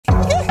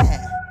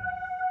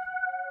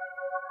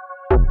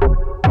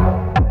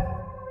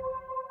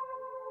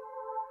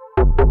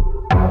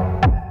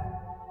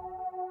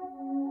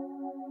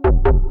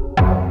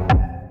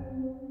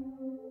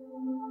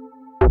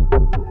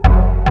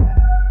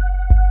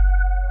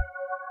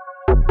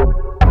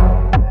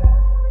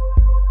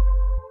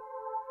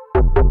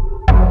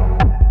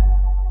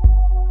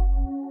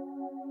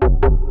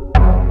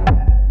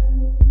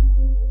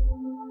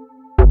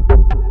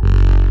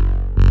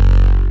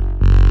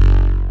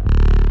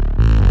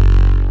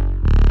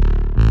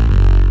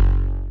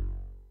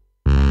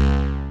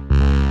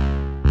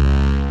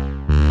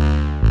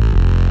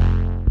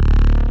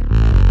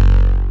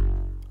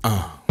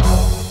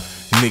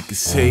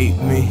Niggas hate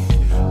me,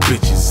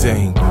 bitches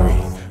angry.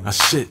 I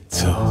shit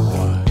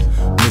talk,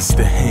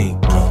 Mr.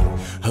 Hanky.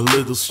 A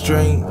little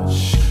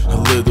strange, a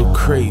little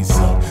crazy.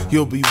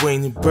 You'll be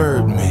waiting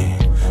Birdman,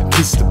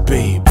 kiss the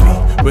baby.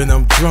 When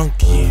I'm drunk,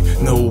 yeah,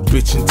 no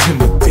bitch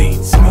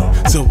intimidates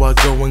me. So I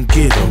go and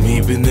get 'em,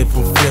 even if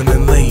I'm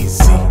feeling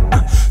lazy.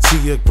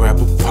 See, I grab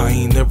a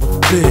pint or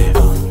a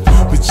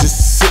fifth. We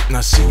just sit,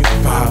 now she a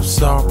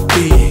 5-star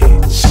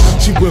bitch.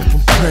 She went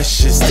from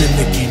Precious to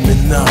Nicki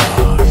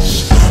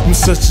Minaj. I'm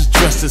such a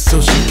dresser,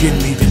 so she give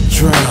me the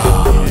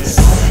drugs.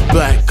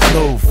 Black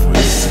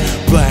clovers,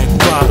 black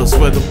bottles,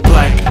 where the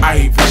black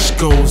Irish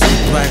goes,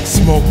 the black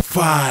smoke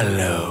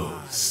follows.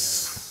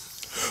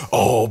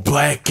 All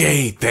black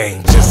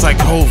everything, just like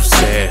Ho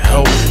said,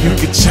 ho. You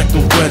can check the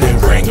wedding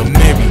ring, I'm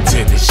married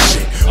to this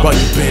shit. While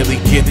you barely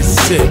get a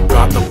sip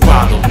out the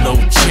bottle, no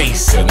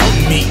chasing.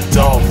 I'm me,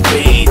 Darth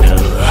Vader.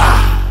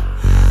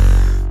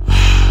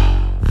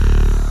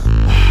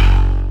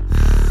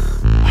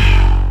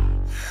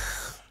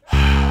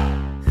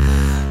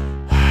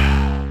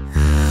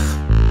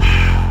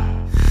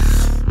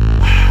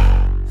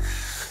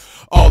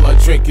 All I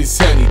drink is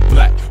Henny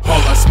Black,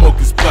 all I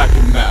smoke is Black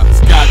and Mountains.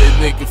 Got a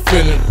nigga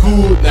feeling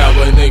good, now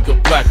a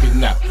nigga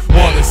blacking out.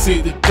 Wanna see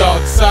the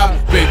dark side?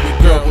 Baby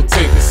girl will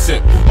take a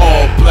sip.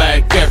 All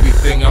black,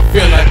 everything, I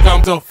feel like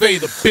I'm Darth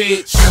Vader,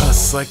 bitch.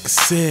 Cuss like a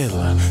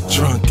sailor,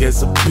 drunk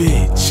as a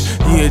bitch.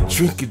 Yeah,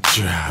 drink and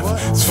drive,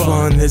 it's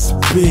fun as a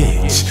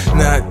bitch.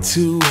 Not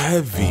too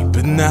heavy,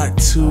 but not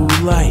too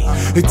light.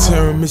 It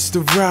turned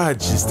Mr.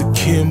 Rogers to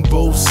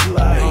Kimbo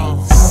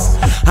Slice.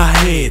 I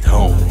head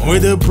home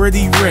with a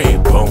pretty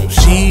red bone.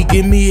 She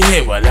give me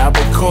head while I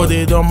record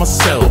it on my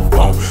cell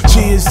phone.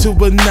 Cheers to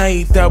a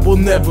night I will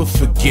never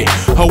forget.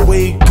 I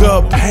wake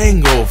up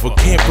hangover,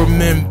 can't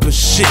remember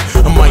shit.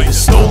 I might have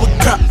stole a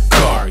cop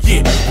car,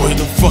 yeah. Where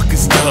the fuck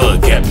is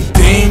Doug at? Be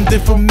damned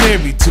if I'm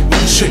married to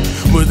a chick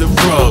with a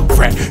rug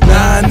rat.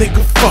 Nah,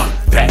 nigga, fuck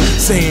that.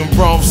 Saying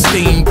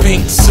Rothstein,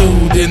 pink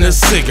suit and a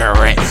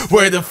cigarette.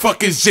 Where the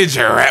fuck is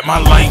Ginger at? My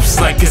life's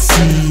like a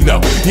casino.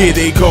 Yeah,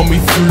 they call me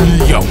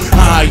Frio.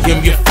 I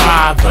am your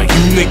father.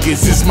 You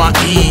niggas is my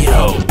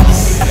e-hoes.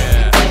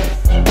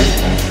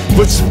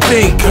 But you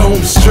think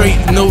home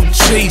straight, no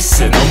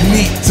chasing. I'm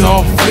me,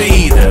 Darth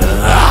Vader.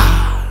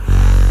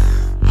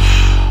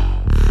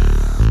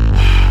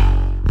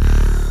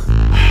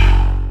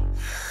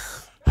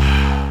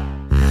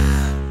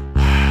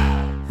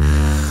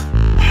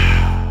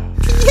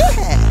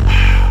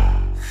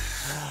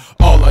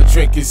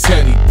 Drink is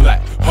Henny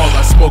Black, all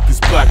I smoke is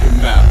Black and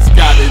Mountains.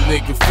 Got a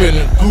nigga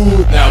feeling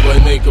good, now a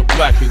nigga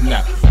blacking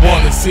out.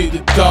 Wanna see the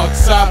dark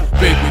side?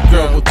 Baby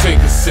girl will take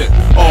a sip.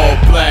 All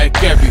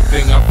black,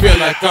 everything, I feel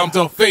like I'm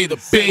Darth Vader,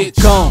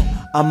 bitch. Gone,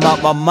 I'm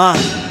out my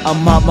mind,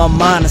 I'm out my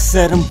mind, I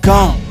said I'm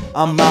gone.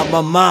 I'm out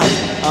my mind,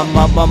 I'm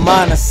out my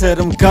mind, I said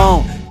I'm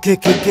gone.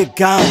 Get gone, get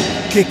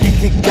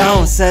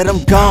gone, said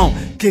I'm gone.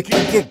 Get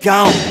gone, get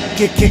gone,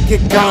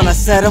 I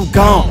said I'm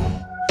gone.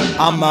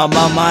 I'm out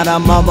my mind,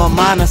 I'm out my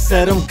mind, I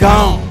said I'm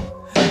gone.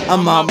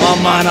 I'm out my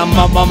mind, I'm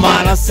out my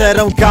mind, I said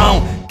I'm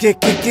gone. Get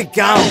gone, get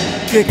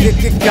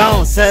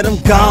gone, said I'm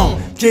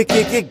gone. Get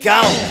gone, get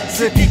gone,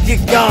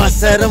 I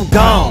said I'm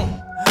gone.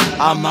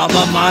 I'm out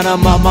my mind,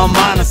 I'm out my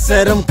mind, I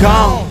said I'm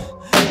gone.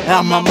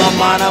 I'm out my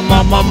mind, I'm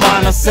out my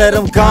mind, I said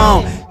I'm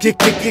gone. Get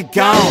gone, get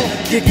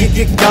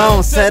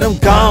gone, said I'm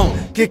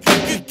gone. Get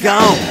gone,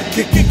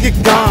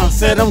 get gone,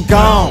 said I'm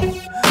gone.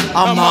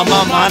 I'm out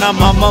my mind,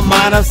 I'm out my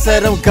mind, I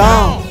said I'm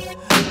gone.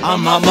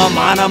 I'm out my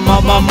mind, I'm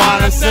out my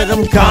mind, I said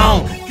I'm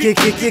gone. Get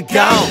gone,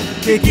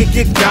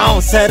 get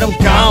gone, said I'm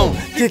gone.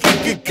 Get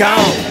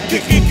gone,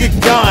 get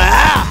gone,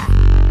 ah.